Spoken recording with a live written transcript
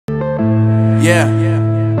Yeah.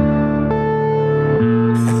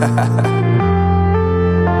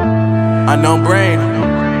 Unknown Brain,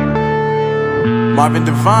 Marvin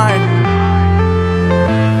Divine.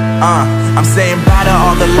 I'm saying bye to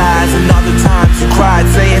all the lies and all the times you cried,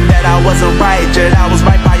 saying that I wasn't right, yet I was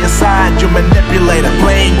right by your side. You manipulator,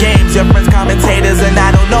 playing games, your friends commentators, and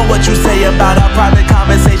I don't know what you say about our private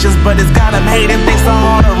conversations, but it's got them hating. Thanks to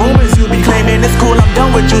all the rumors you be claiming. It's cool, I'm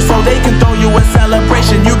done with you, so they can throw you a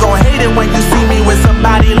celebration. You gon' hate it when you see me with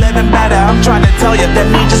somebody living better. I'm trying to tell you that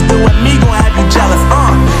me just doing me gon' have you jealous.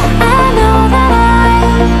 I know that I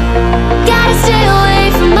gotta stay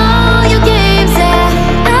away from all your games, yeah.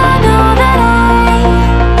 I know that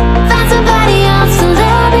I find somebody else to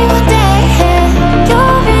love me one day, yeah.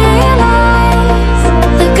 You'll realize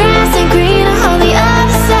the grass ain't greener on the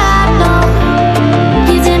other side, no.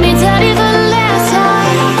 You did me dirty for the last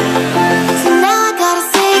time, so now I gotta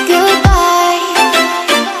say goodbye.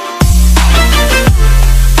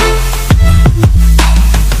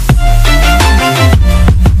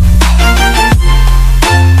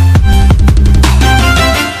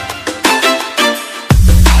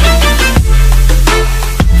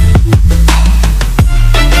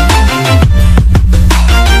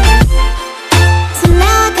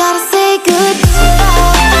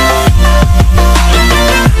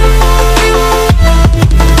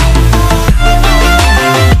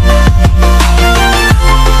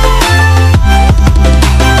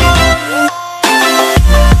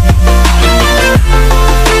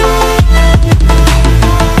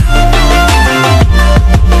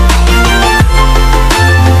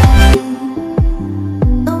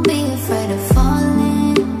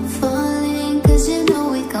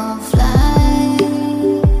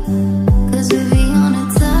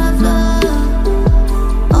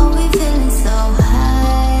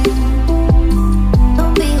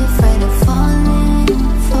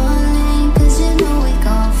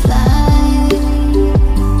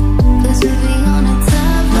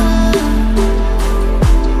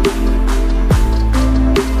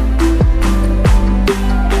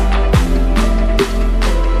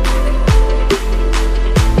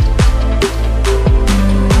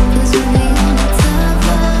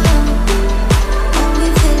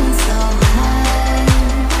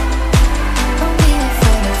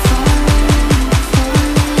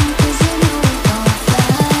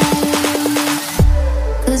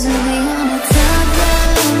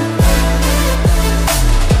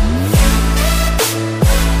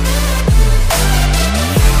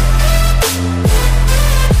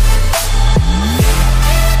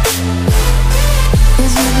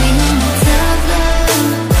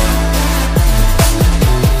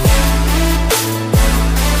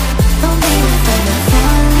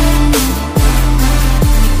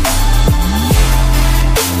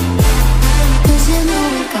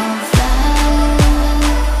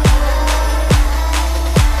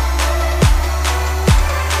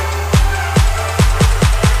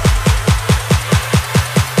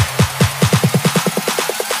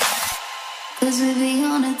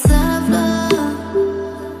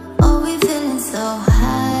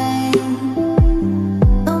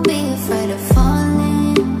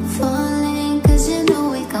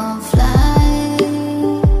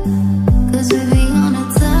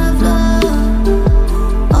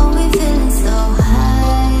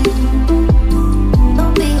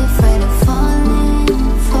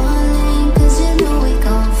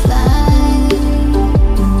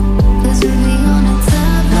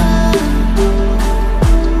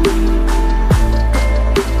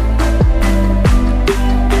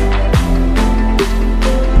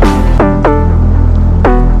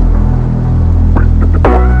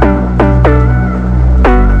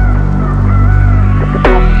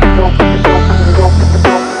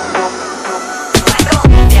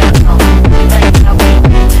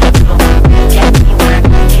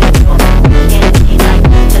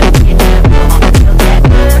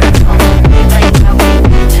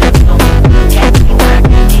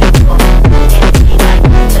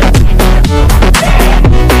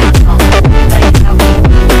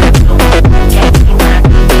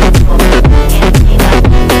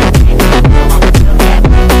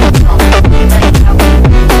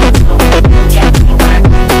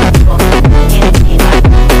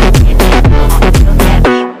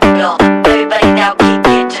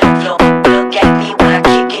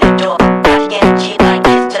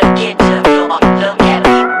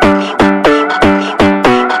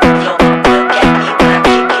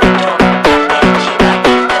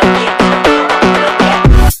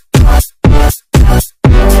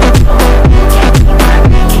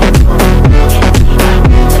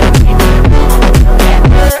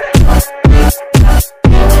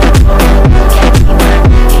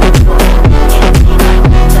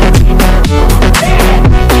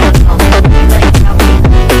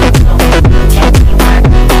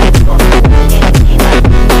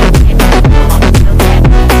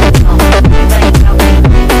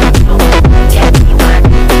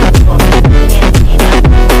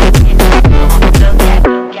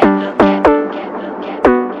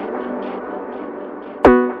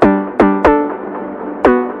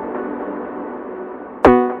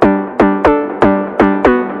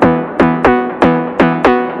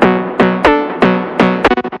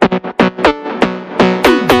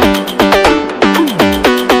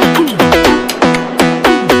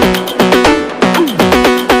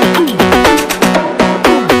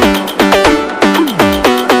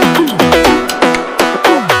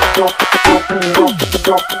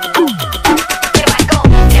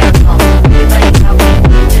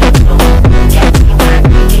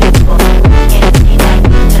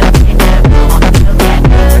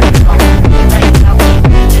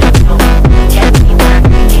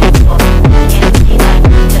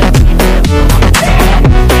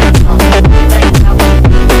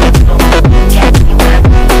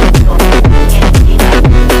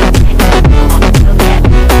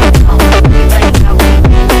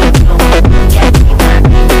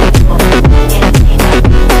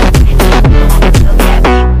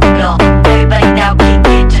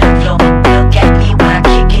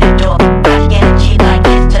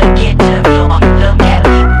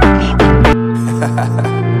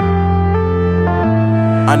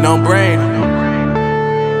 Unknown Brain,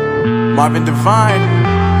 Marvin Divine.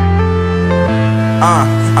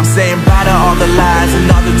 I'm saying bye to all the lies and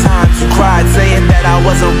all the times you cried, saying that I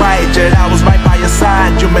wasn't right, yet I was right by your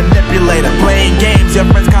side. You manipulator, playing games, your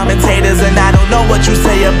friends commentators, and I don't know what you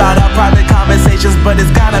say about our private conversations, but it's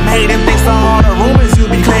got them hating. Thanks to all the rumors you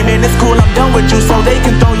be claiming. It's cool, I'm done with you, so they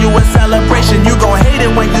can throw you a celebration. You gon' hate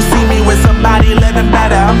it when you see me with somebody living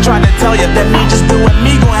better. I'm trying to tell you that me just doing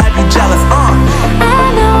me gon' have you jealous.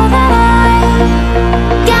 I know that I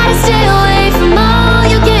gotta stay away from all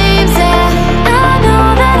your games, yeah. I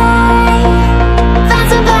know that I found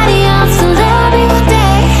somebody else to love me one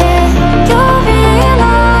day, yeah. You'll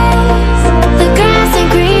realize the grass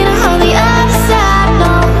ain't greener on the other side,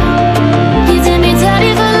 no. You did me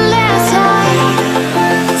dirty for the last time,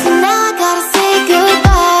 so now I gotta say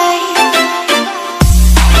goodbye.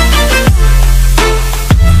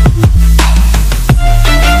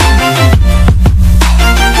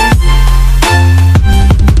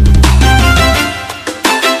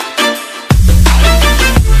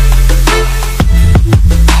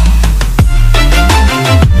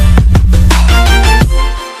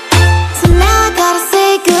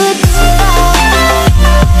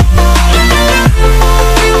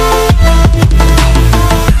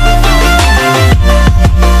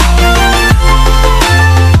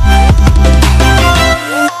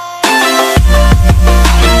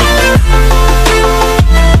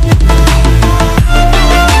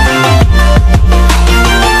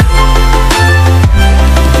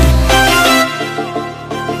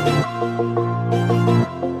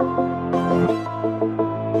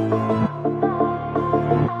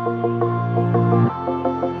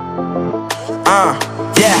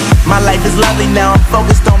 Yeah, my life is lovely now, I'm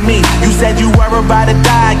focused on me. You said you were about to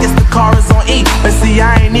die, I guess the car is on E. But see,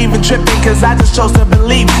 I ain't even tripping, cause I just chose to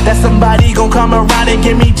believe that somebody gon' come around and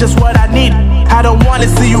give me just what I need. I don't wanna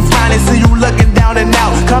see you frowning, see you looking down and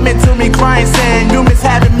out, coming to me crying, saying you miss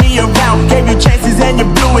having me around. Gave you chances and you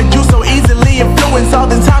blew it, you so easily